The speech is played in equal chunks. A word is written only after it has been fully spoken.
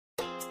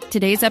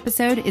Today's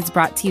episode is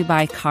brought to you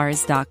by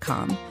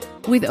Cars.com.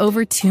 With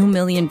over 2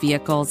 million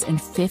vehicles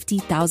and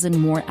 50,000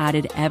 more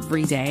added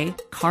every day,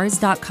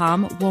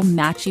 Cars.com will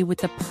match you with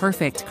the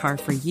perfect car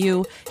for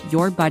you,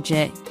 your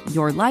budget,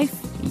 your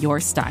life, your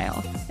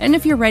style. And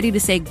if you're ready to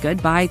say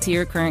goodbye to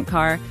your current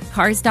car,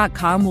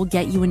 Cars.com will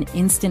get you an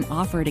instant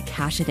offer to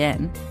cash it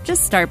in.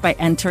 Just start by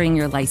entering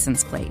your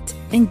license plate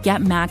and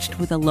get matched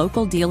with a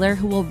local dealer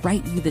who will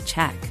write you the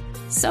check.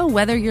 So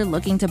whether you're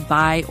looking to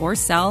buy or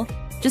sell,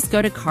 just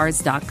go to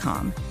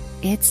Cars.com.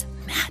 It's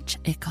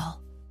magical.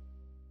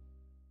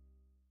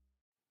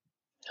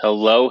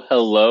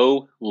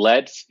 Hello,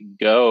 let's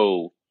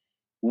go.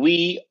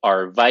 We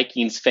are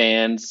Vikings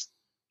fans.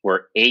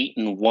 We're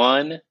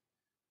 8-1.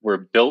 We're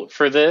built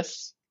for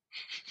this.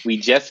 We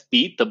just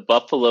beat the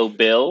Buffalo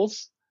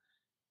Bills,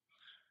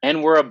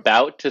 and we're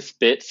about to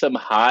spit some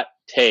hot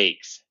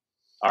takes.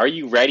 Are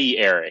you ready,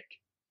 Eric?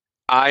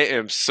 I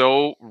am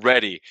so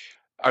ready.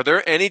 Are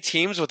there any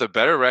teams with a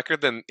better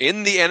record than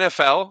in the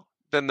NFL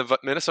than the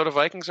Minnesota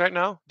Vikings right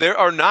now? There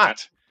are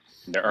not.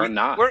 There are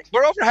not.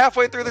 We're over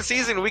halfway through the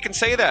season. We can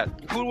say that.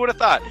 Who would have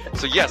thought?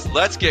 So yes,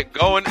 let's get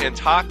going and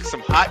talk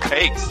some hot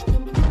takes.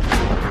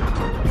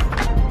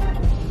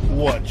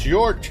 What's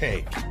your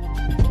take?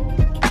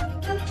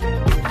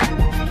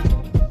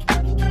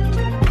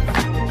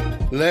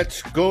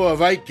 Let's go a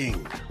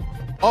Viking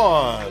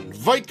on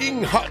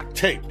Viking Hot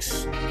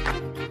Takes.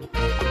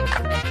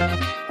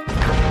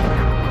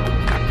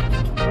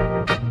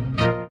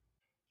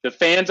 The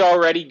fans are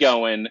already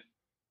going.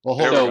 Well,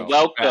 So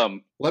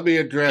welcome Let me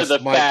address to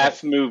the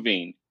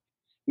fast-moving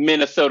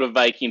Minnesota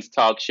Vikings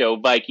talk show,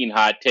 Viking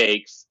Hot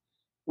Takes.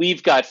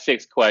 We've got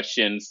 6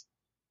 questions,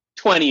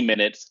 20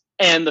 minutes,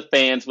 and the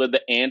fans with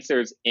the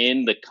answers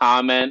in the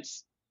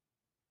comments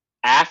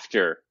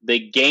after the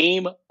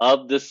game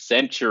of the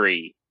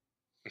century.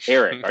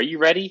 Eric, are you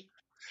ready?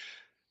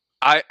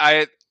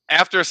 I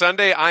after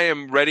Sunday, I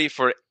am ready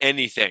for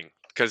anything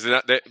because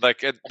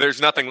there's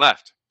nothing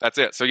left. That's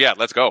it. So yeah,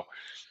 let's go.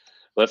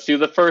 Let's do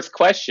the first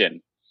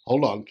question.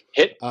 Hold on.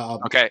 Hit.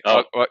 Okay.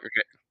 Oh. Okay.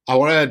 I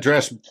want to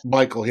address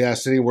Michael. He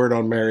asked any word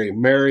on Mary.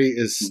 Mary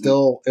is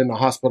still in the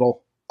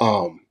hospital.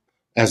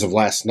 As of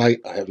last night,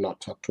 I have not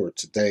talked to her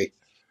today.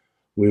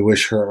 We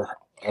wish her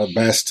our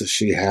best.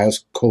 She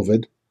has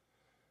COVID,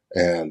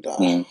 and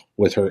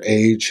with her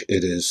age,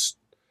 it's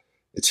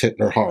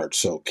hitting her hard.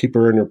 So keep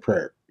her in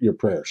your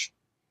prayers,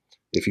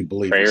 if you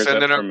believe. Prayers We're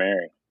up sending for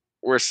Mary.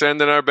 We're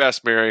sending our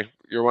best, Mary.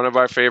 You're one of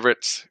our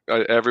favorites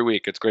every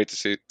week. It's great to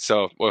see.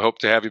 So we'll hope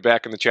to have you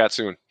back in the chat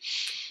soon.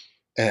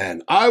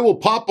 And I will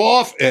pop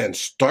off and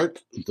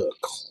start the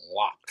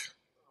clock.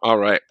 All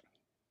right.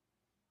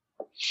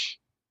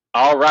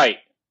 All right,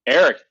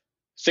 Eric,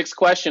 6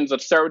 questions.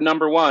 Let's start with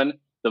number 1.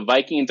 The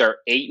Vikings are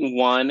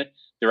 8-1.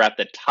 They're at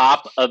the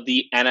top of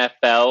the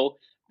NFL.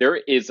 There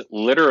is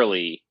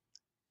literally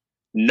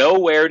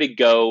nowhere to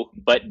go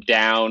but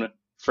down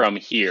from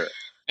here.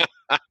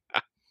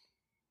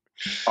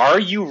 Are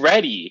you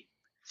ready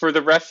for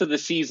the rest of the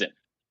season?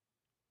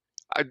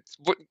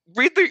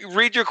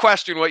 Read your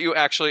question, what you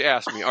actually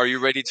asked me. Are you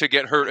ready to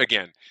get hurt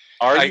again?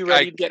 Are you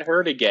ready to get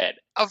hurt again?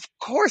 Of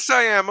course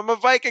I am. I'm a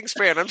Vikings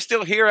fan. I'm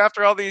still here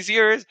after all these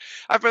years.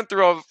 I've been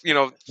through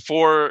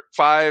 4,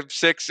 5,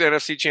 6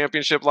 NFC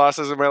championship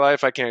losses in my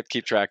life. I can't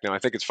keep track now. I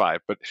think it's 5,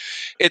 but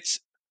it's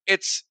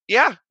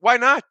yeah, why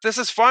not? This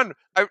is fun.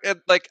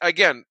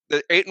 Again,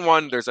 the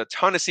 8-1, there's a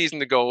ton of season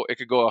to go. It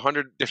could go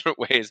 100 different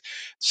ways.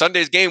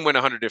 Sunday's game went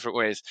 100 different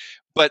ways.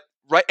 But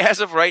as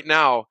of right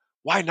now,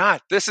 why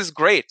not? This is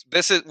great.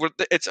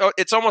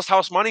 It's almost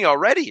house money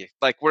already.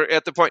 Like, we're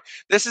at the point.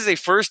 This is a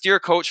first-year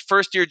coach,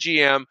 first-year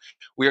GM.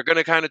 We are going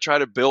to kind of try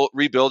to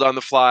rebuild on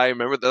the fly.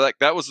 Remember,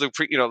 that was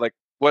the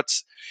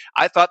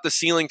I thought the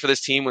ceiling for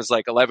this team was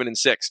like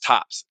 11-6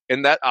 tops,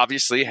 and that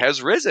obviously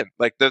has risen.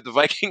 Like the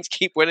Vikings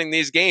keep winning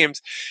these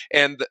games,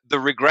 and the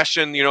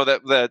regression,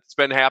 that's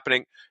been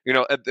happening.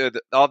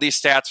 All these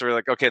stats are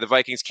like, okay, the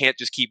Vikings can't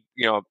just keep.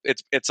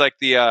 It's like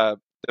the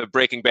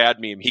Breaking Bad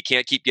meme. He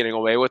can't keep getting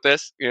away with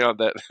this.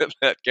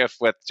 That gif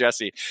with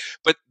Jesse,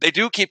 but they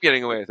do keep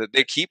getting away with it.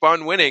 They keep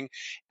on winning,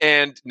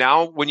 and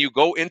now when you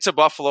go into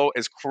Buffalo,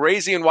 as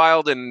crazy and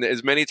wild and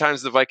as many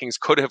times the Vikings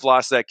could have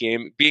lost that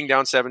game, being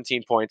down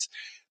 17 points,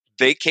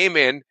 they came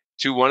in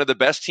to one of the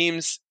best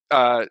teams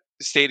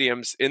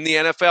stadiums in the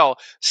NFL,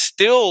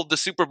 still the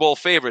Super Bowl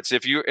favorites.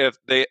 If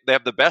they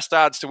have the best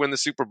odds to win the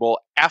Super Bowl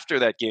after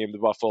that game, the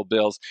Buffalo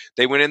Bills,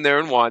 they went in there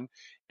and won.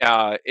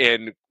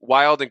 In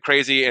wild and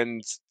crazy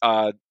and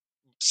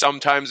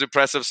sometimes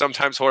impressive,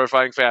 sometimes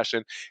horrifying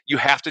fashion. You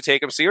have to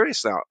take them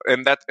serious now,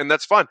 and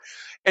that's fun.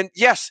 And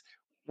yes,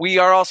 we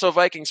are also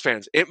Vikings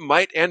fans. It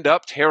might end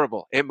up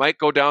terrible. It might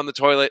go down the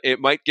toilet.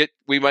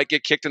 We might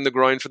get kicked in the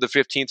groin for the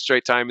 15th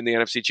straight time in the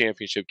NFC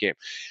Championship game.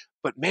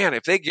 But man,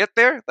 if they get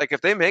there, like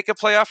if they make a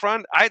playoff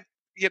run,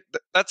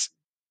 that's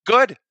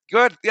good.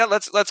 Good. Yeah,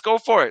 let's go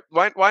for it.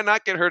 Why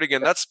not get hurt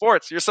again? That's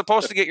sports. You're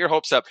supposed to get your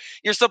hopes up.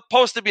 You're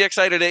supposed to be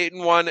excited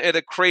 8-1 at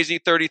a crazy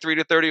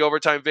 33-30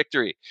 overtime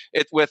victory.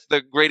 With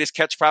the greatest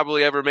catch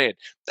probably ever made.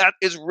 That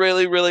is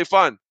really, really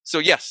fun. So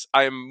yes,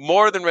 I am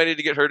more than ready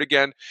to get hurt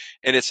again.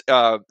 And it's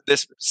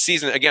this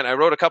season again. I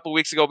wrote a couple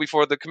weeks ago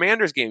before the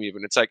Commanders game.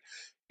 Even it's like,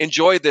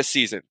 enjoy this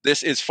season.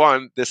 This is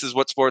fun. This is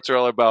what sports are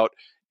all about.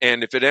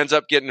 And if it ends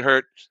up getting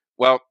hurt,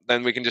 well,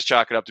 then we can just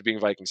chalk it up to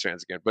being Vikings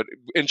fans again. But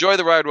enjoy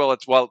the ride while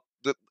it's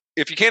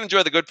if you can't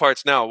enjoy the good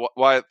parts now,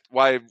 why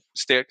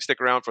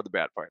stick around for the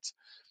bad parts?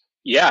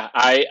 Yeah,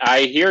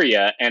 I hear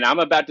you, and I'm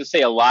about to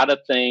say a lot of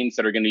things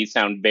that are going to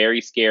sound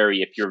very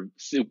scary if you're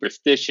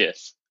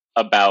superstitious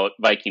about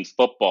Vikings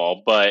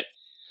football. But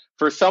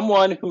for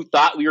someone who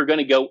thought we were going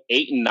to go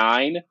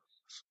 8-9,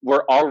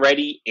 we're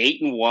already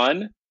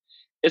 8-1.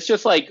 It's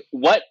just like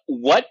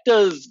what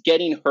does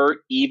getting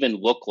hurt even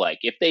look like?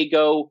 If they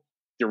go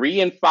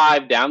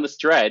 3-5 down the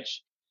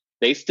stretch,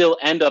 they still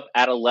end up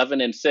at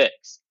 11-6.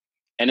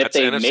 And if That's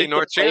they NFC make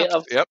North the playoffs,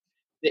 champs. Yep.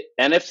 the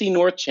NFC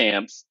North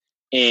champs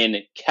in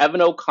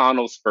Kevin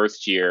O'Connell's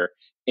first year,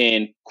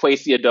 in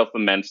Kwesi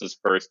Adolfo-Mensah's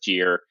first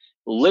year,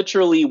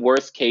 literally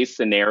worst case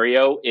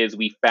scenario is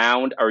we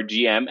found our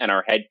GM and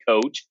our head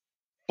coach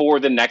for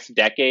the next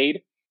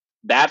decade.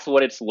 That's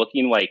what it's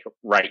looking like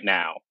right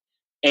now.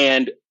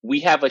 And we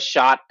have a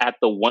shot at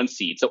the 1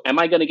 seed. So am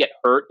I going to get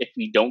hurt if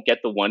we don't get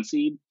the 1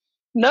 seed?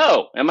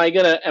 No. Am I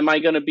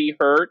going to be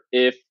hurt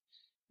if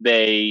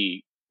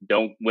they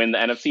don't win the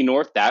NFC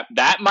North? That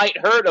might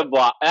hurt a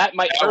lot. That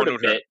might hurt a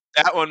bit.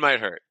 That one might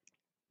hurt.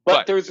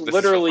 But there's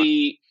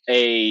literally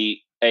a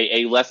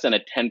less than a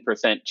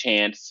 10%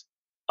 chance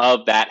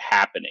of that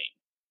happening.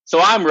 So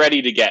I'm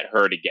ready to get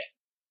hurt again.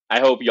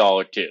 I hope y'all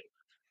are too.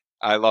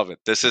 I love it.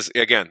 This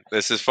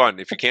is fun.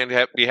 If you can't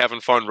be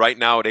having fun right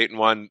now at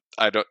 8-1,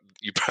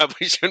 you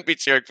probably shouldn't be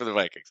cheering for the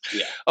Vikings.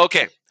 Yeah.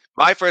 Okay.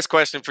 My first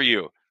question for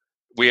you.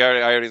 I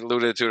already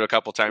alluded to it a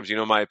couple times. You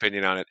know my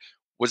opinion on it.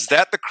 Was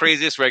that the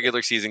craziest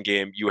regular season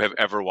game you have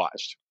ever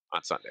watched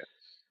on Sunday?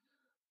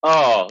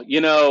 Oh,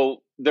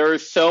 there are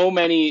so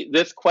many.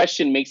 This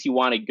question makes you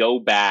want to go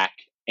back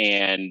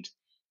and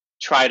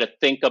try to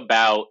think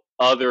about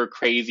other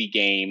crazy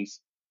games.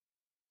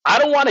 I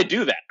don't want to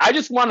do that. I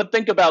just want to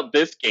think about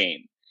this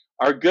game.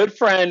 Our good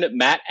friend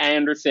Matt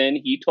Anderson,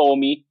 he told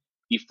me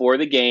before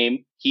the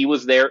game, he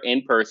was there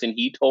in person.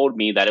 He told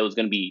me that it was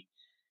going to be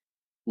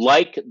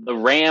like the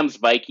Rams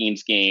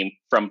Vikings game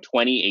from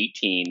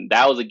 2018.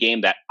 That was a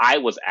game that I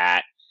was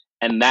at.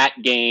 And that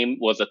game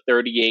was a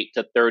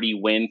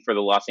 38-30 win for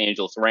the Los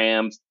Angeles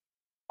Rams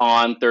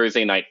on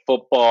Thursday Night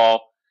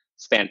Football.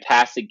 It's a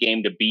fantastic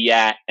game to be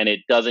at, and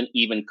it doesn't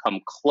even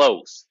come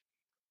close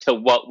to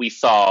what we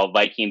saw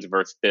Vikings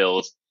versus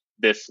Bills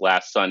this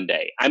last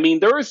Sunday. I mean,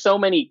 there are so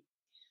many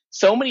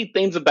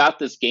things about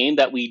this game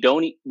that we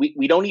don't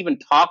even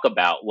talk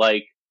about,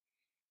 like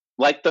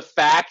the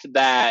fact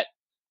that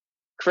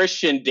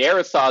Christian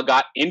Darrisaw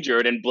got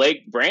injured and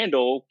Blake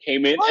Brandel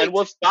came in and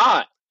was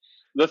fine.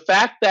 The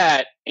fact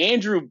that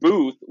Andrew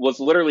Booth was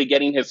literally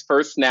getting his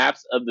first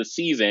snaps of the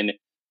season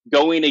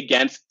going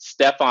against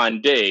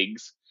Stephon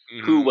Diggs,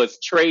 who was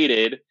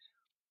traded,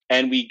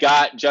 and we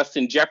got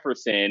Justin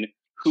Jefferson,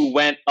 who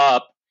went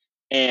up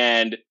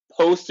and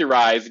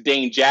posterized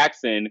Dane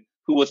Jackson,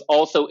 who was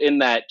also in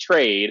that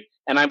trade.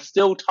 And I'm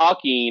still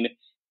talking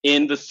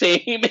in the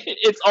same.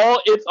 It's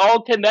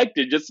all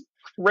connected. Just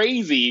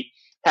crazy.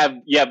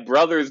 You have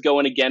brothers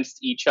going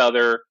against each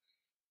other.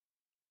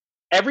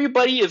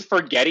 Everybody is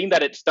forgetting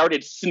that it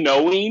started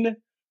snowing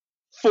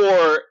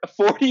for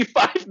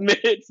 45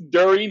 minutes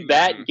during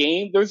that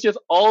game. There's just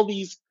all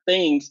these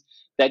things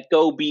that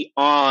go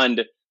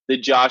beyond the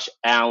Josh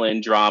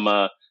Allen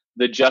drama,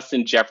 the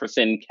Justin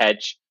Jefferson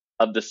catch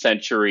of the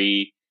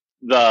century,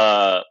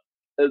 the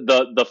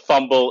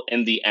fumble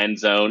in the end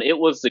zone. It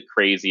was the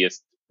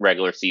craziest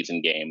regular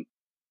season game.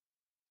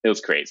 It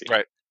was crazy.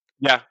 Right.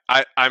 Yeah,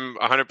 I'm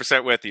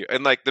 100% with you.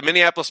 And like the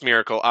Minneapolis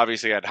Miracle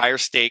obviously had higher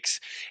stakes,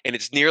 and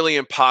it's nearly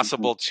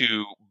impossible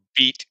to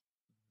beat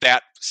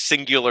that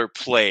singular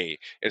play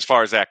as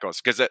far as that goes,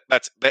 because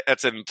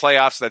that's in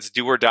playoffs. That's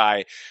do or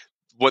die.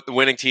 What the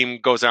winning team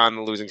goes on,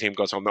 the losing team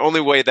goes home. The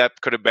only way that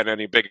could have been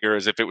any bigger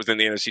is if it was in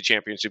the NFC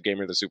Championship game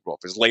or the Super Bowl.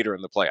 If it was later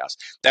in the playoffs,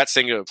 that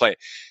singular play.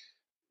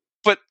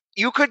 But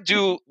you could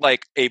do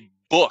like a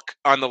book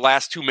on the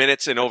last 2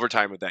 minutes in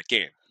overtime of that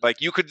game. Like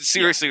you could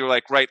seriously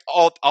like write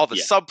all the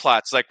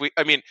subplots. Like we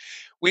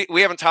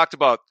haven't talked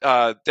about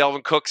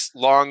Dalvin Cook's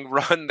long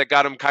run that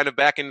got him kind of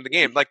back into the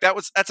game. Like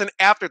that's an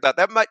afterthought.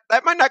 That might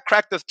not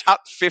crack the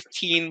top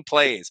 15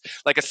 plays.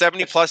 Like a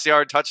 70+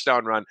 yard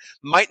touchdown run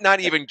might not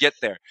even get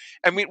there.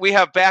 And we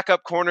have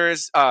backup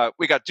corners.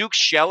 We got Duke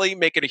Shelley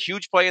making a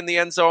huge play in the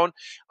end zone.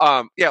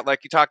 Like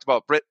you talked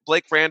about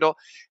Blake Brandel.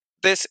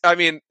 It's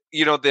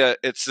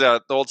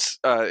the old.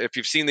 If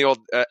you've seen the old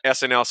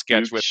SNL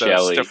sketch Duke with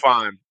Shelley.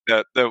 Stefan,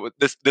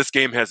 this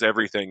game has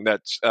everything.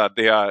 That's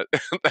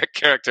that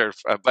character,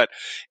 but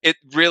it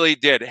really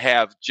did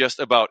have just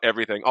about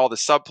everything. All the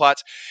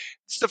subplots.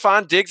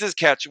 Stephon Diggs'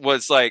 catch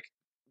was like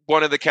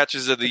one of the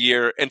catches of the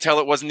year until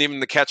it wasn't even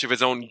the catch of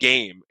his own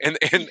game and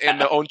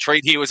the own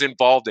trade he was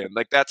involved in.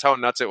 Like, that's how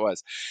nuts it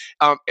was.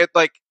 There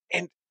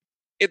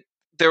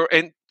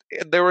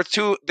was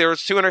two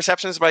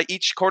interceptions by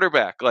each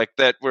quarterback, like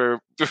that were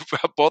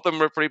both of them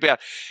were pretty bad,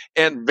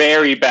 and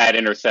very bad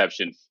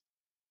interceptions.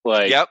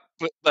 Like, yep,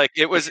 but like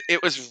it was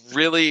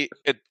really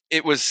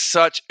it was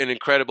such an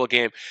incredible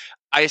game.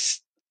 I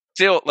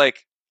still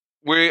like.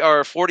 We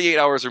are 48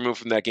 hours removed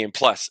from that game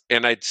plus,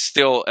 and I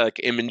still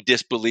am in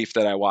disbelief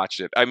that I watched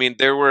it. I mean,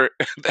 there were,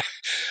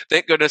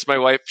 thank goodness my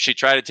wife, she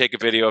tried to take a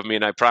video of me,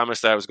 and I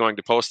promised that I was going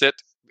to post it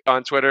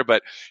on Twitter,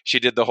 but she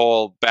did the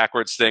whole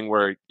backwards thing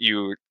where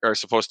you are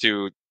supposed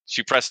to,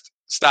 she pressed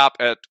stop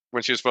at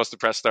when she was supposed to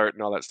press start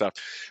and all that stuff.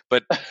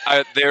 But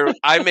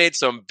I made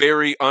some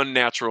very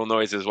unnatural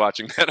noises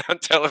watching that on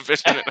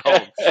television at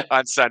home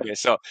on Sunday.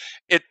 So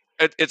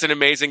it's an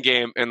amazing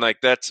game, and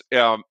like that's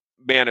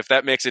man, if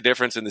that makes a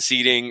difference in the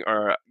seeding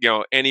or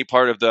any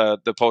part of the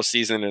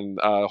postseason and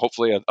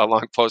hopefully a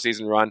long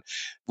postseason run,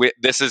 we're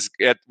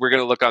going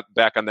to look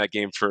back on that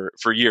game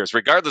for years,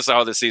 regardless of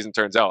how the season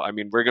turns out. I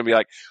mean, we're going to be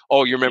like,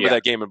 oh, you remember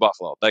that game in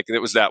Buffalo? Like,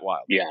 it was that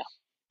wild. Yeah,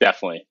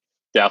 definitely.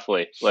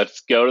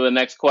 Let's go to the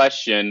next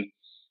question.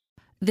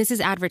 This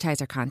is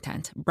advertiser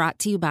content brought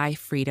to you by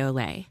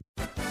Frito-Lay.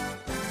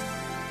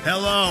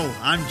 Hello,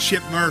 I'm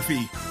Chip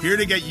Murphy, here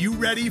to get you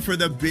ready for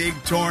the big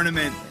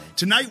tournament.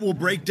 Tonight we'll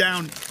break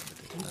down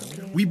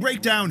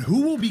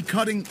who will be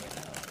cutting.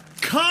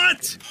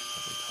 Cut!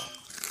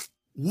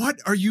 What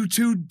are you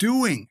two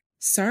doing?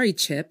 Sorry,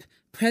 Chip.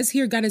 Prez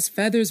here got his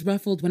feathers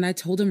ruffled when I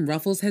told him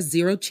Ruffles has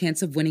zero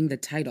chance of winning the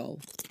title.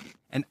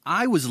 And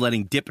I was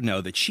letting Dip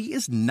know that she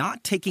is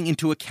not taking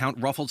into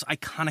account Ruffles'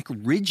 iconic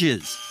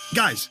ridges.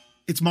 Guys,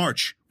 it's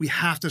March. We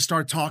have to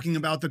start talking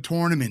about the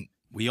tournament.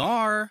 We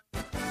are.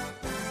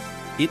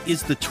 It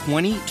is the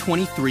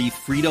 2023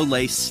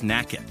 Frito-Lay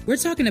Snack It. We're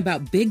talking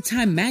about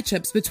big-time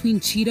matchups between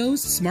Cheetos,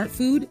 Smart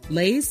Food,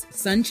 Lay's,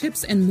 Sun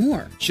Chips, and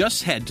more.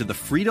 Just head to the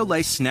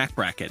Frito-Lay Snack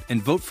Bracket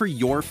and vote for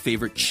your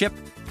favorite chip,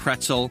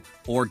 pretzel,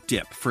 or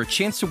dip for a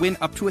chance to win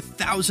up to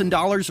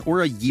 $1,000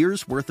 or a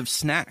year's worth of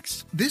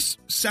snacks. This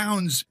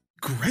sounds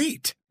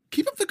great.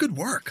 Keep up the good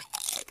work.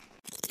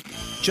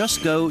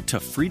 Just go to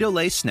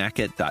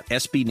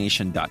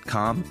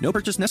fritolaysnackit.sbnation.com. No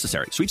purchase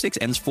necessary. Sweepstakes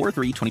ends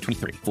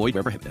 4/3/2023. Void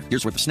where prohibited.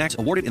 Year's worth of snacks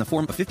awarded in the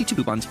form of 52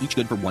 coupons, each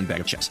good for one bag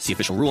of chips. See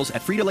official rules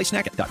at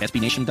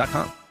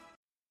fritolaysnackit.sbnation.com.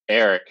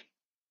 Eric,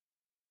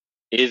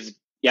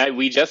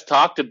 we just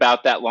talked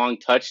about that long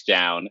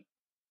touchdown.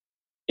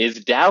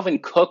 Is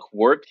Dalvin Cook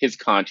worth his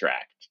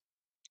contract?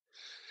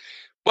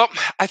 Well,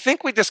 I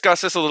think we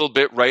discussed this a little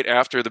bit right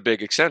after the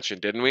big extension,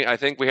 didn't we? I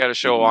think we had a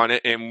show on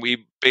it, and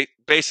we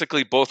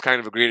basically both kind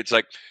of agreed. It's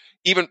like,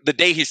 even the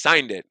day he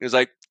signed it, it was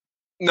like,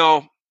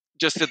 no,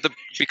 just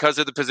because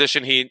of the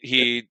position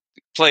he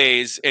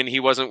plays, and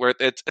he wasn't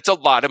worth it. It's a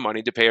lot of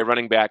money to pay a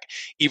running back,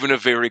 even a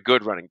very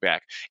good running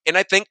back. And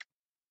I think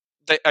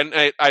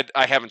I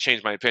haven't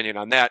changed my opinion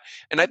on that.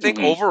 And I think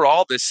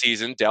overall this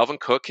season,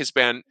 Dalvin Cook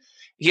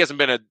he hasn't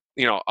been a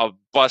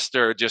bust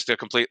or just a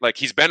complete, like,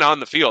 he's been on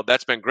the field.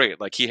 That's been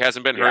great. Like, he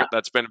hasn't been hurt.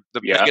 That's been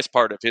the biggest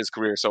part of his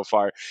career so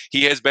far.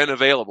 He has been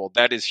available.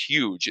 That is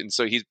huge. And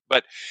so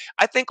but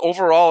I think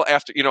overall,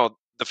 after,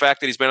 the fact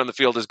that he's been on the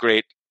field is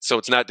great. So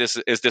it's not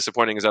as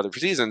disappointing as other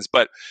seasons,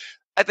 but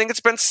I think it's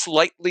been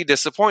slightly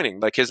disappointing.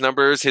 Like, his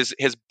numbers, his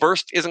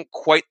burst isn't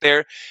quite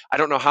there. I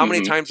don't know how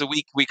many times a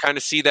week we kind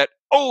of see that,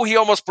 oh, he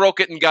almost broke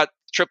it and got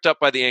tripped up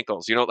by the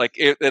ankles, like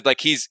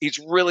he's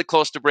really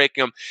close to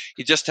breaking them.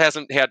 He just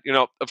hasn't had,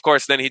 of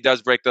course, then he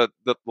does break the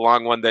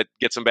long one that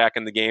gets him back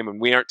in the game.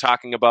 And we aren't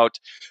talking about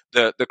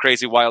the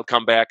crazy wild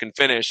comeback and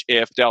finish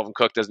if Dalvin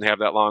Cook doesn't have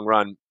that long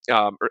run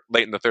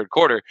late in the third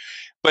quarter.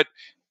 But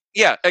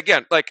yeah,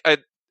 again, like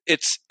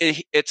it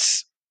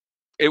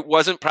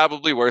wasn't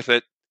probably worth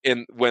it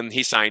when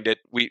he signed it.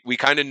 We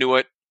kind of knew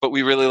it, but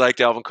we really like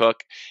Dalvin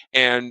Cook,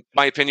 and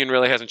my opinion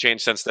really hasn't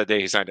changed since that day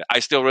he signed it.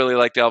 I still really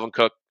like Dalvin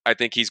Cook. I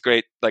think he's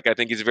great. Like, I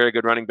think he's a very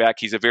good running back.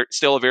 He's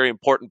still a very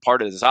important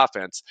part of his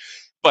offense.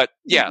 But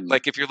yeah,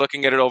 like, if you're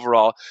looking at it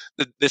overall,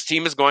 this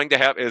team is going to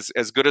have,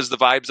 as good as the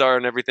vibes are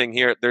and everything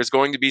here, there's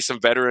going to be some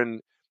veteran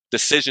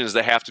decisions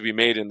that have to be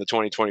made in the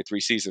 2023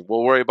 season.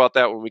 We'll worry about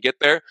that when we get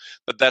there.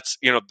 But that's,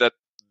 that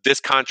this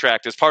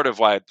contract is part of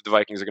why the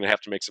Vikings are going to have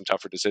to make some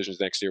tougher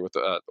decisions next year with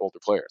older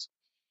players.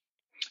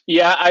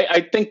 Yeah,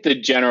 I think the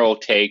general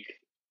take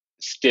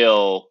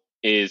still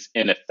is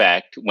in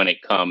effect when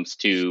it comes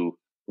to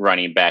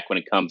running back, when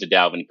it comes to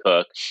Dalvin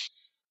Cook.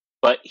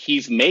 But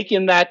he's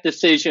making that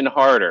decision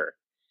harder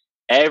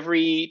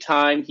every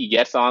time he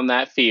gets on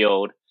that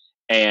field.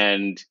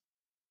 And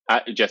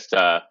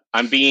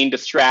I'm being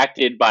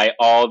distracted by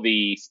all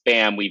the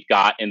spam we've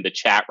got in the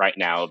chat right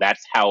now.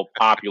 That's how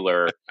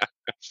popular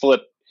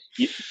Flip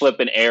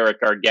and Eric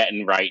are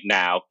getting right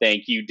now.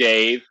 Thank you,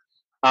 Dave.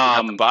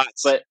 But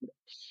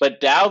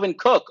Dalvin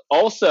Cook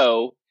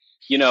also,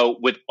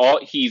 with all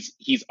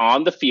he's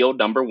on the field,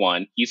 number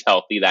one, he's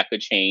healthy. That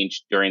could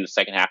change during the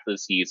second half of the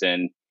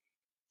season.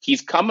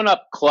 He's coming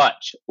up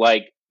clutch.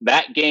 Like,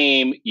 that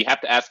game, you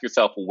have to ask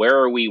yourself, where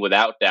are we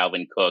without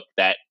Dalvin Cook?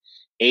 That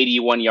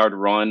 81-yard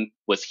run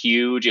was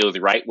huge. It was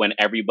right when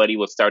everybody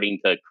was starting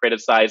to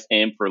criticize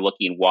him for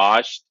looking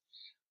washed.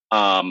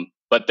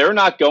 But they're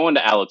not going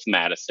to Alex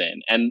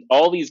Madison, and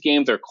all these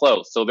games are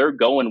close, so they're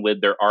going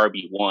with their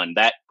RB1.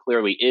 That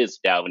clearly is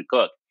Dalvin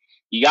Cook.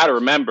 You got to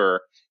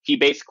remember, he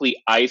basically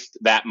iced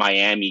that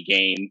Miami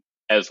game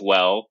as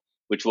well,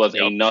 which was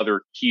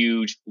another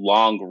huge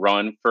long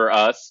run for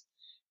us.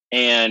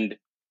 And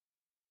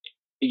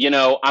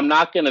I'm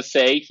not going to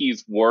say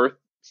he's worth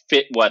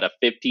a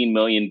 $15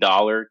 million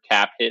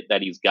cap hit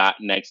that he's got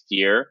next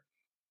year,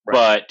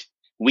 but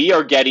we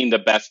are getting the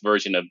best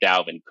version of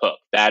Dalvin Cook.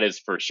 That is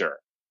for sure.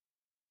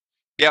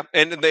 Yeah,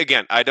 and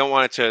again, I don't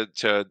want it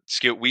to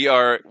skew. We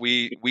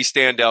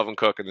stand Dalvin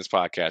Cook in this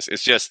podcast.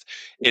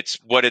 It's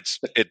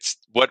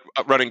what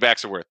running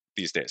backs are worth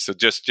these days. So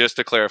just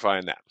to clarify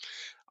on that.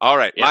 All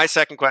right, my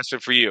second question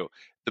for you: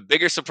 the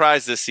bigger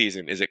surprise this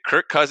season, is it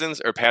Kirk Cousins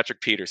or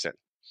Patrick Peterson?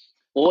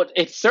 Well,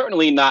 it's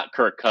certainly not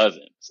Kirk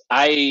Cousins.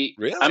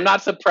 I'm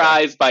not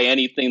surprised by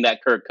anything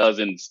that Kirk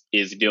Cousins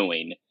is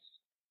doing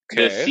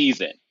this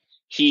season.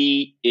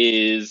 He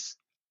is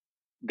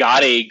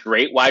got a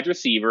great wide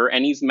receiver,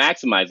 and he's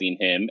maximizing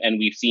him. And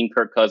we've seen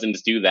Kirk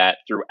Cousins do that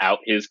throughout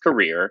his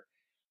career.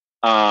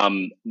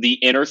 The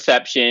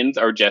interceptions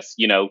are just,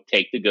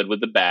 take the good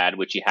with the bad,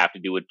 which you have to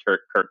do with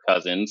Kirk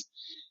Cousins.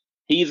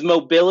 His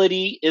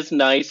mobility is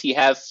nice. He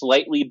has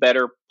slightly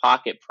better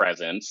pocket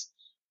presence.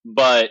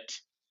 But,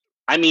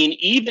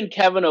 even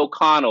Kevin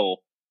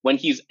O'Connell, when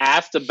he's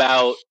asked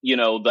about,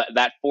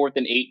 that 4th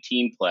and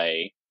 18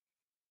 play,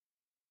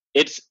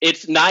 it's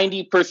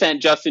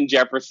 90% Justin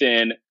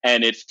Jefferson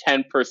and it's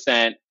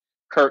 10%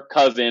 Kirk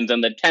Cousins,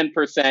 and the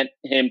 10%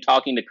 him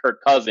talking to Kirk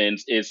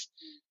Cousins is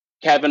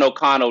Kevin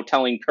O'Connell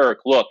telling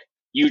Kirk, look,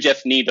 you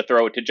just need to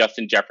throw it to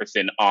Justin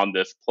Jefferson on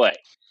this play.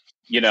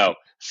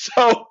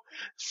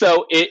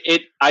 So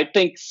I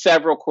think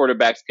several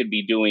quarterbacks could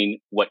be doing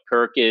what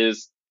Kirk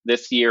is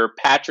this year.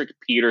 Patrick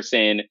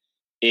Peterson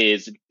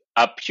is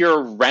a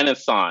pure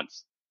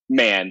renaissance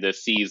man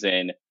this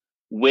season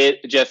with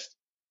just,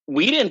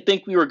 we didn't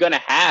think we were going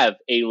to have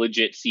a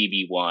legit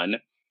CB1,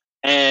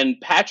 and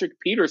Patrick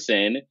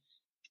Peterson,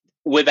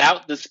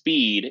 without the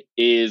speed,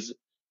 is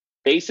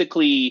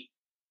basically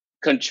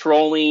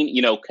controlling,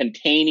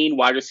 containing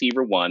wide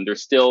receiver 1.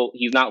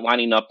 He's not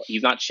lining up,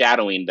 he's not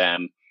shadowing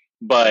them,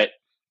 but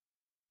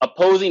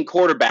opposing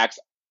quarterbacks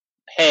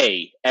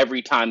pay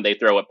every time they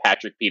throw at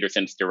Patrick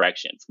Peterson's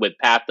directions, with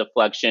path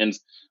deflections,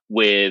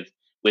 with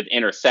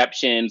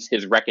interceptions.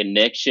 His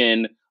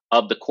recognition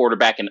of the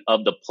quarterback and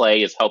of the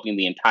play is helping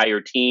the entire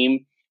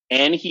team,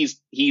 and he's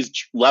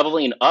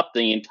leveling up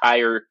the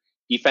entire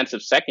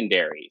defensive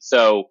secondary.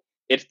 So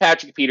it's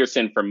Patrick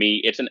Peterson for me.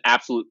 It's an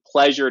absolute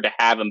pleasure to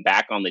have him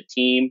back on the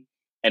team,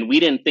 and we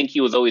didn't think he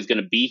was always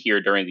going to be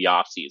here during the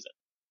offseason.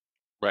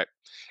 Right.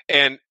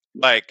 And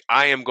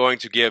I am going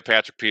to give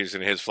Patrick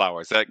Peterson his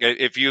flowers.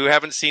 If you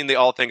haven't seen the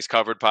All Things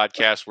Covered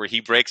podcast, where he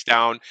breaks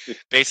down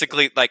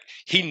basically,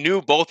 he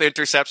knew both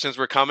interceptions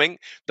were coming.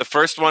 The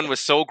first one was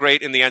so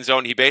great in the end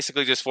zone. He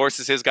basically just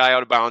forces his guy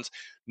out of bounds,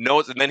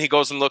 knows, and then he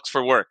goes and looks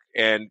for work.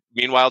 And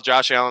meanwhile,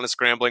 Josh Allen is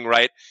scrambling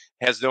right,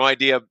 has no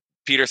idea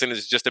Peterson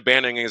is just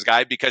abandoning his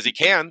guy because he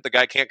can. The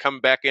guy can't come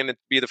back in and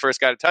be the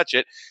first guy to touch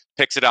it.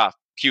 Picks it off.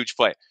 Huge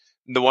play.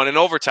 The one in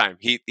overtime,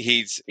 he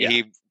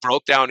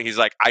broke down. He's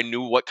like, I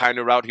knew what kind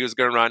of route he was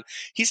going to run.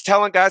 He's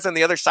telling guys on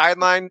the other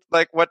sideline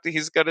what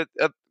he's going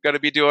to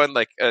be doing.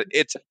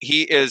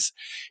 He is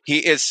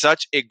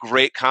such a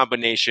great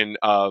combination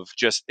of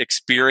just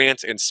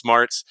experience and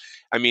smarts.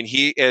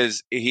 He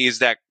is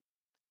that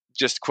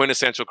just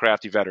quintessential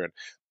crafty veteran.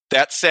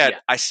 That said,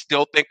 I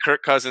still think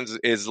Kirk Cousins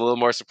is a little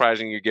more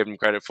surprising than you give him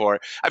credit for.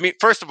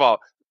 First of all,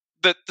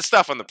 the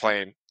stuff on the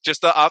plane,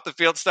 just the off the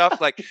field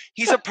stuff.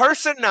 He's a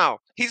person now.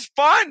 He's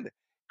fun.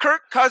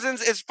 Kirk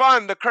Cousins is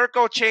fun. The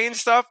Kirko chain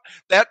stuff,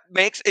 that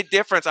makes a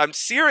difference. I'm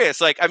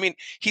serious.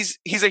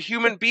 He's a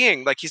human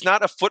being. He's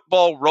not a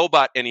football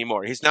robot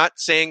anymore. He's not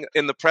saying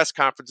in the press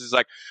conferences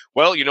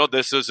well,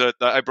 this is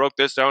I broke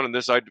this down and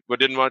this I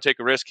didn't want to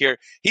take a risk here.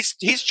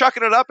 He's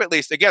chucking it up at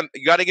least. Again,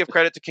 you got to give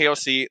credit to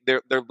KOC.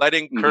 They're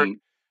letting Kirk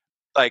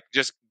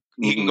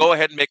he can go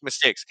ahead and make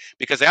mistakes,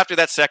 because after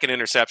that second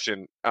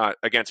interception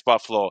against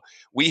Buffalo,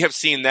 we have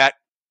seen that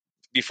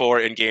before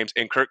in games,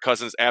 and Kirk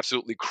Cousins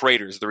absolutely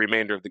craters the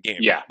remainder of the game.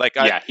 Yeah,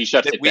 he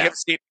shuts it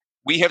down.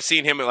 We have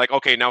seen him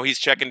okay, now he's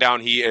checking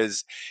down.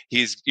 He's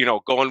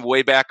going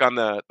way back on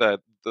the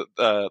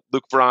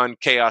Luke Braun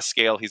chaos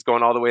scale. He's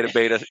going all the way to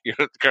beta.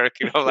 Kirk,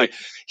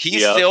 he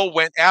still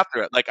went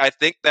after it. I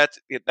think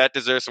that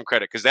deserves some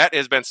credit, because that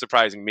has been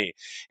surprising me.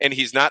 And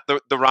he's not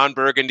the Ron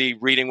Burgundy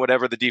reading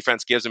whatever the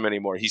defense gives him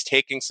anymore. He's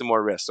taking some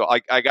more risks. So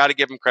I got to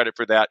give him credit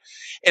for that.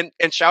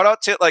 And shout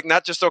out to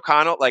not just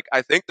O'Connell.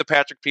 I think the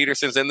Patrick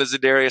Petersons and the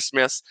Zadarius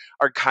Smiths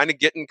are kind of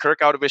getting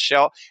Kirk out of his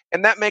shell,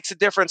 and that makes a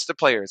difference to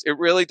players. It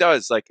really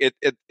does.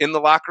 It in the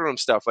locker room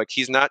stuff.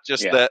 He's not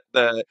just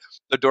the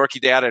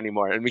dorky dad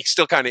anymore, and we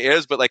still kind of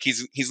is, but like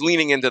he's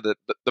leaning into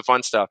the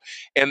fun stuff.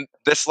 And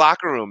this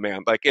locker room,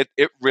 man, like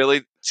it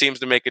really seems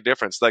to make a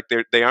difference. Like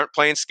they aren't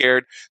playing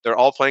scared. They're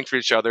all playing for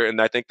each other,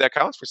 and I think that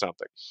counts for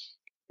something.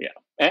 Yeah.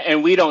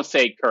 And we don't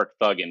say Kirk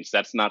Thuggins.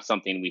 That's not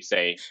something we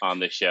say on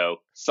the show.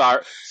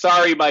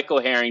 Sorry,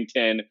 Michael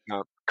Harrington.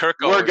 No, Kirk.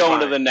 We're going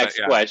to the next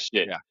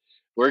question. Yeah.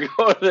 We're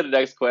going to the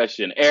next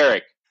question.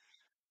 Eric,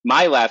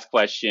 my last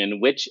question,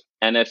 which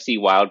NFC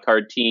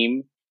wildcard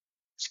team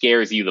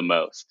scares you the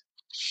most?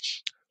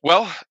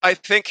 Well, I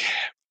think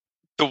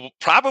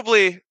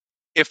probably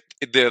if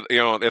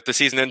the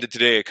season ended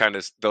today, kind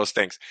of those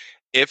things.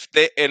 If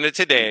they ended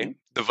today,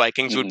 the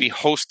Vikings would be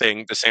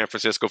hosting the San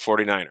Francisco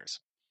 49ers.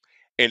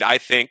 And I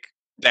think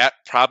that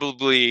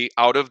probably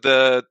out of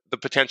the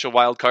potential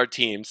wildcard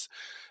teams,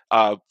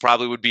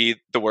 probably would be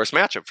the worst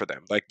matchup for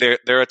them. Like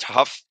they're a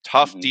tough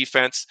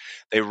defense.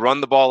 They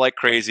run the ball like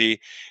crazy,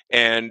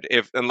 and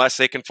unless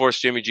they can force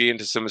Jimmy G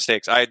into some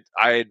mistakes, I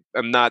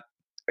am not.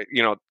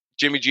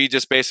 Jimmy G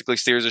just basically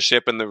steers a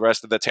ship, and the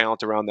rest of the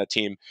talent around that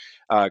team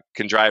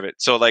can drive it.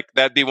 So like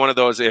that'd be one of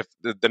those. If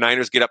the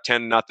Niners get up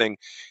 10-0,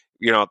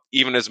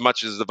 even as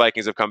much as the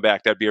Vikings have come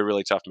back, that'd be a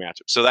really tough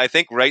matchup. So I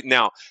think right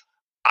now,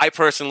 I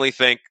personally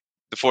think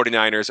the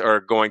 49ers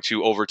are going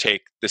to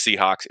overtake the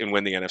Seahawks and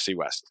win the NFC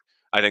West.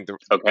 I think the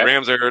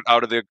Rams are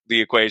out of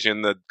the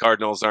equation. The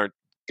Cardinals aren't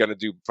going to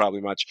do probably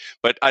much.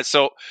 But I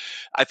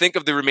think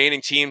of the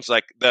remaining teams,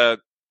 I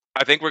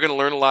think we're going to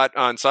learn a lot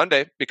on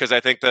Sunday, because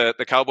I think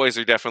the Cowboys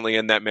are definitely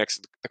in that mix.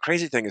 The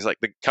crazy thing is, like,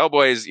 the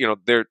Cowboys,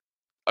 they're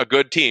a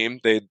good team.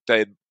 They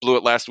blew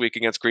it last week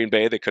against Green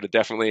Bay. They could have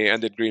definitely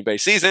ended Green Bay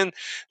season.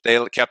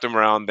 They kept them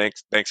around.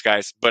 Thanks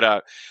guys.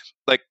 But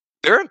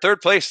they're in third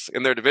place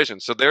in their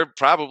division, so they're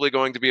probably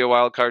going to be a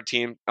wild card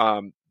team.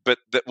 But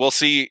we'll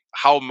see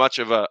how much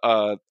of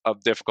a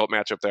difficult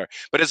matchup there.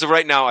 But as of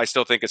right now, I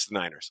still think it's the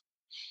Niners.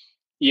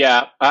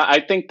 Yeah,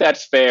 I think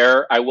that's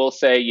fair. I will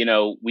say,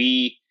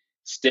 we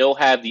still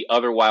have the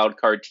other wild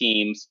card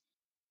teams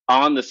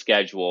on the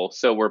schedule.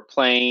 So we're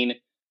playing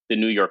the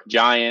New York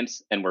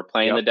Giants and we're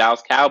playing the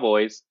Dallas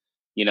Cowboys,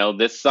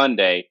 this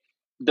Sunday.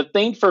 The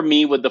thing for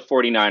me with the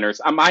 49ers,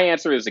 my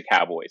answer is the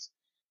Cowboys.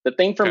 The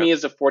thing for me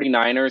as the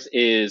 49ers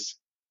is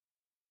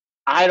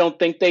I don't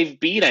think they've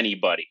beat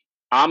anybody.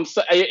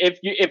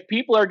 If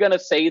people are going to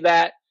say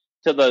that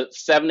to the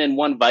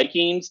 7-1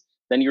 Vikings,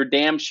 then you're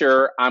damn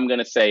sure I'm going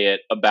to say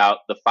it about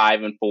the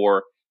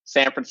 5-4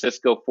 San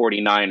Francisco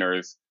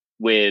 49ers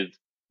with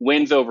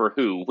wins over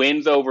who?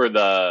 Wins over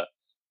the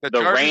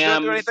Chargers Rams.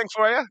 Don't do anything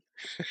for you?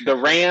 The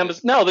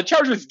Rams. No, the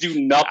Chargers do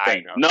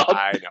nothing. I know.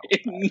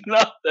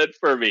 Nothing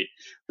for me.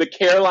 The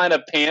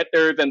Carolina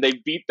Panthers, and they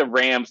beat the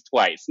Rams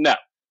twice. No,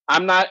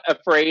 I'm not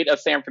afraid of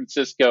San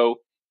Francisco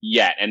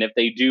yet. And if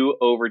they do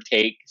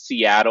overtake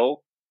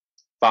Seattle,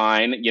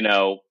 fine,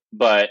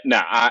 but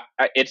no,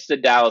 it's the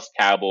Dallas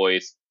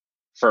Cowboys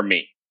for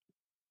me.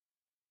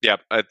 Yeah,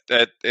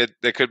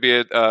 it could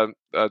be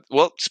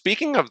well,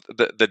 speaking of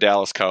the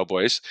Dallas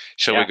Cowboys,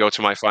 shall we go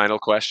to my final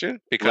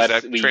question?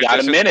 Because we got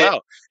a minute.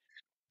 Well.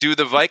 Do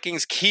the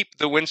Vikings keep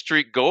the win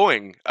streak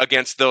going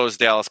against those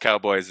Dallas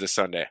Cowboys this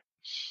Sunday?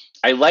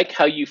 I like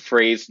how you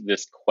phrased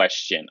this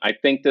question. I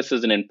think this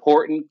is an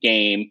important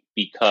game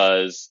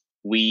because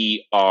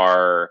we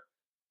are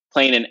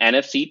playing an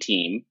NFC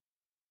team,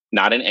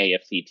 not an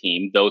AFC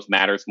team. Those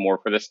matters more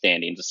for the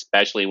standings,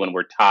 especially when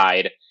we're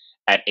tied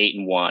at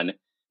 8-1.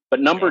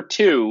 But number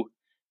two,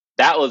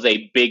 that was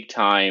a big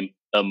time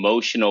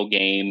emotional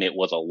game. It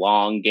was a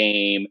long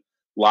game.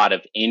 A lot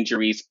of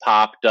injuries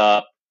popped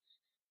up.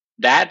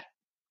 That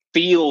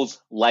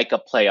feels like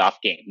a playoff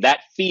game.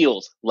 That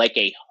feels like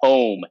a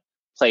home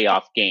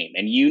playoff game.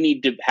 And you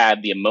need to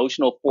have the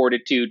emotional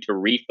fortitude to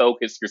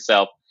refocus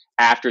yourself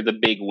after the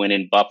big win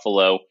in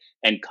Buffalo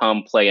and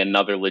come play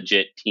another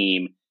legit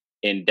team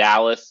in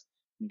Dallas.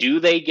 Do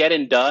they get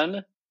it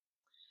done?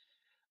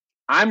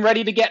 I'm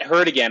ready to get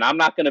hurt again. I'm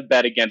not going to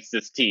bet against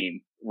this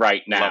team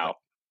right now.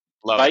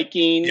 Love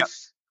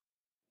Vikings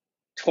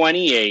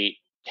 28,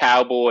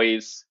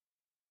 Cowboys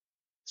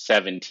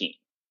 17.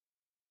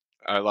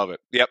 I love it.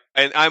 Yep.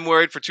 And I'm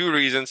worried for two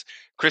reasons.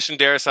 Christian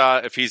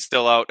Darrisaw, if he's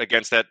still out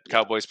against that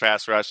Cowboys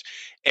pass rush.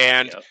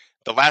 And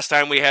the last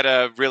time we had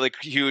a really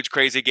huge,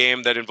 crazy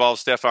game that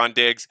involved Stephon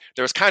Diggs,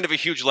 there was kind of a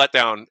huge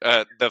letdown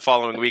the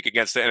following week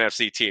against the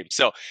NFC team.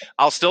 So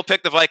I'll still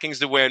pick the Vikings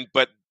to win,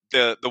 but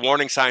the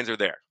warning signs are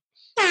there.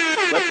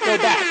 Let's go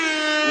back.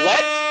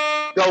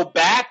 Let's go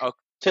back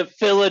to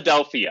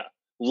Philadelphia.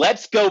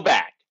 Let's go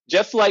back.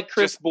 Just like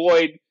Chris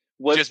Boyd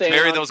was just saying. Just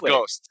bury on those Twitter.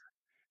 Ghosts.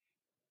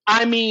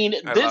 I mean,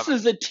 this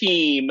is a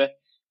team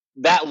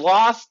that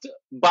lost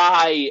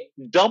by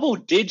double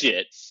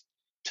digits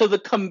to the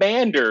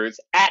Commanders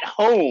at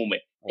home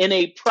in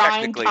a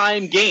prime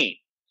time game.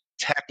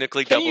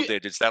 Technically double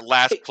digits. That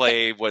last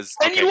play was...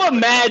 Can you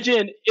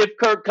imagine if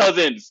Kirk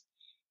Cousins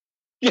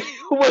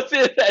was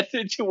in that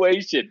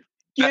situation?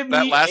 Give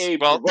me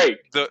a break.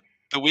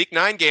 The Week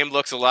 9 game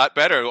looks a lot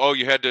better. Oh,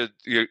 you had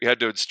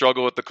to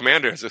struggle with the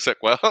Commanders. It's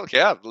like, well,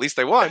 yeah, at least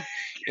they won.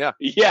 Yeah.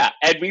 Yeah,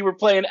 and we were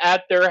playing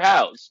at their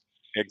house.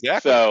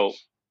 Exactly. So,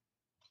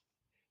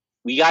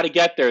 We got to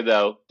get there,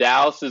 though.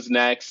 Dallas is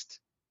next.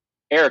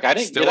 Eric, I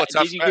didn't. Still a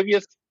tough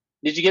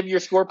Did you give your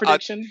score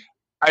prediction?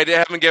 I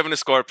haven't given a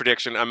score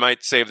prediction. I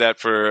might save that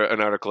for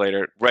an article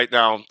later. Right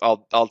now,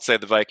 I'll say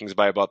the Vikings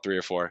by about 3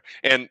 or 4.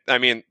 And I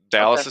mean,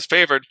 Dallas is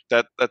favored.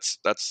 That's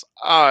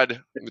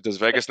odd. Does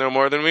Vegas know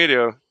more than we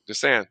do?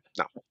 Just saying.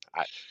 No,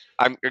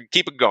 I'm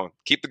keep it going.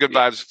 Keep the good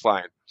vibes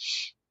flying.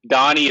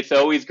 Donnie, it's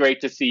always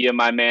great to see you,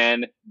 my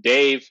man.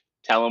 Dave,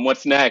 tell him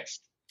what's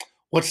next.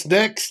 What's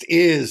next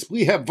is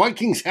we have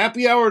Vikings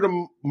Happy Hour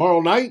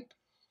tomorrow night.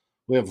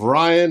 We have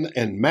Ryan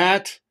and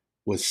Matt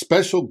with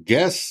special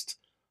guest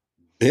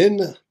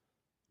Ben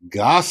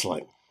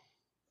Gosling.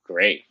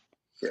 Great.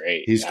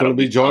 He's going to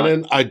be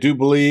joining. I do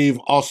believe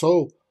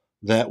also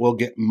that we'll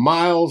get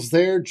Miles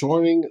there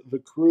joining the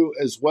crew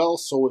as well.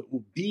 So it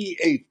will be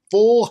a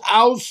full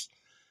house,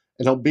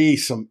 and there'll be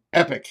some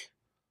epic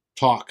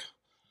talk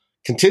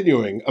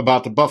continuing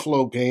about the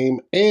Buffalo game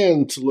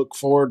and to look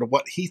forward to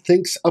what he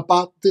thinks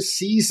about the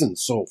season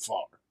so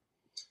far.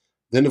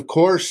 Then, of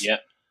course,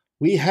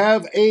 we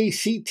have a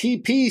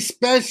CTP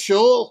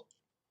special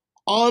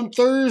on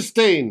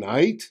Thursday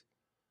night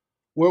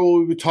where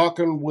we'll be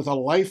talking with a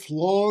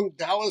lifelong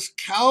Dallas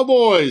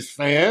Cowboys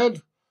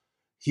fan.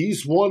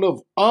 He's one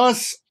of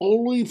us,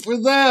 only for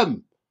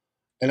them.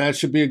 And that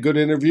should be a good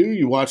interview.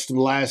 You watched him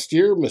last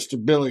year,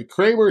 Mr. Billy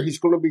Kramer. He's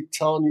going to be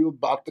telling you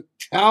about the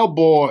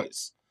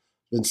Cowboys.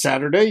 Then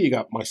Saturday, you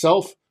got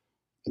myself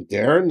and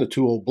Darren, the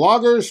two old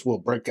bloggers. We'll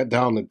break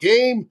down the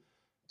game.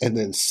 And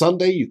then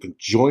Sunday, you can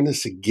join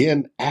us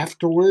again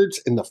afterwards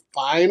in the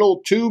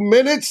final 2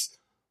 minutes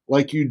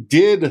like you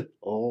did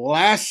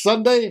last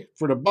Sunday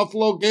for the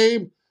Buffalo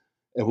game.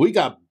 And we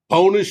got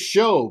bonus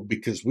show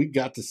because we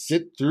got to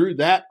sit through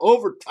that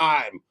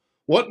overtime.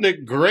 Wasn't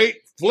it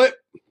great, Flip?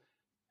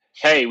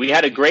 Hey, we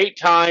had a great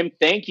time.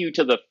 Thank you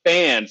to the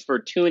fans for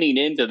tuning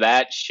into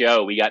that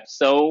show. We got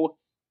so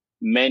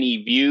many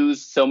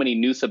views, so many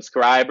new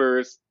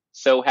subscribers.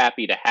 So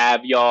happy to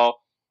have y'all,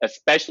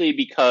 especially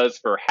because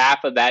for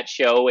half of that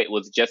show, it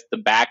was just the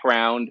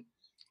background.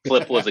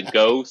 Flip was a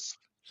ghost.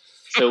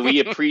 So we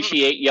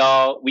appreciate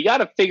y'all. We got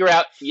to figure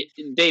out,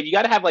 Dave, you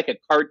got to have like a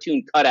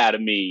cartoon cutout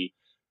of me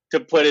to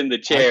put in the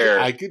chair.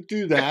 I could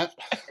do that.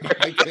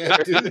 I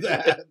can't do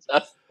that.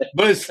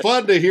 But it's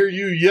fun to hear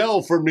you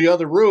yell from the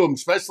other room,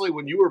 especially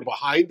when you were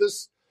behind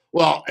us.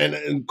 Well, and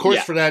of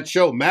course for that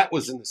show, Matt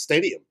was in the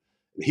stadium.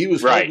 He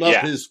was holding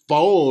up his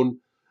phone,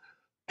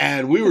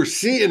 and we were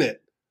seeing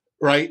it,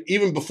 right?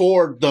 Even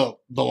before the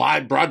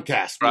live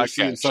broadcast, we were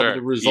seeing some of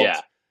the results.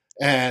 Yeah.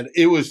 And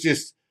it was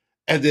just,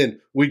 and then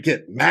we'd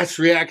get Matt's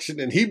reaction,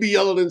 and he'd be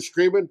yelling and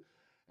screaming,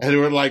 and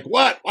we're like,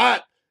 what?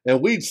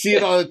 And we'd see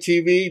it on the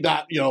TV,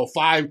 not,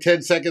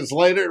 5-10 seconds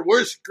later, and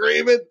we're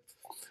screaming.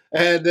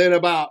 And then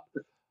about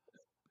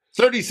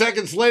 30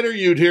 seconds later,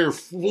 you'd hear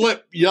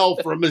Flip yell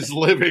from his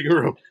living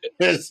room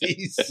as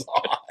he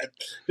saw it.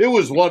 It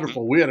was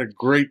wonderful. We had a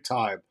great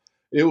time.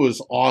 It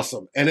was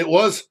awesome. And it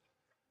was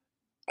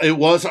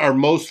our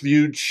most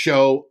viewed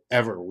show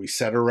ever. We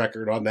set a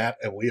record on that,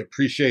 and we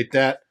appreciate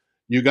that.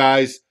 You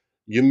guys,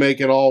 you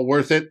make it all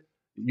worth it.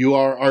 You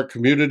are our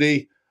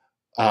community,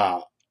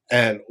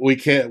 and we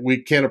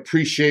can't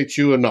appreciate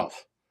you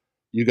enough.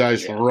 You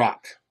guys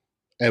rock.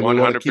 And 100%.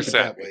 We want to keep it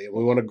that way.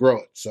 We want to grow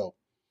it. So.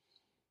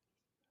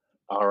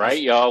 All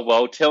right, y'all.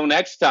 Well, till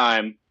next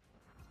time.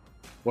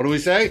 What do we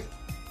say?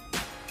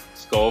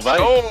 Skol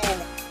Vikings.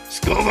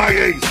 Skol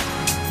Vikings.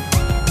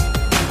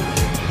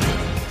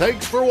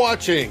 Thanks for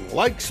watching.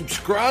 Like,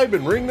 subscribe,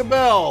 and ring the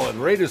bell,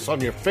 and rate us on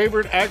your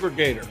favorite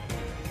aggregator.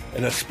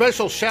 And a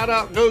special shout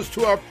out goes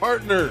to our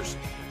partners,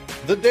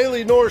 The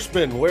Daily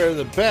Norseman, where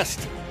the best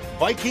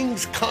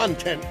Vikings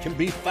content can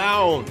be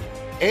found,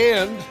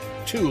 and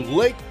to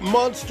Lake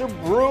Monster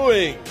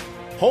Brewing,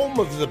 home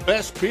of the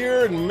best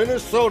beer in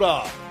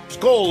Minnesota.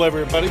 Skol,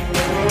 everybody.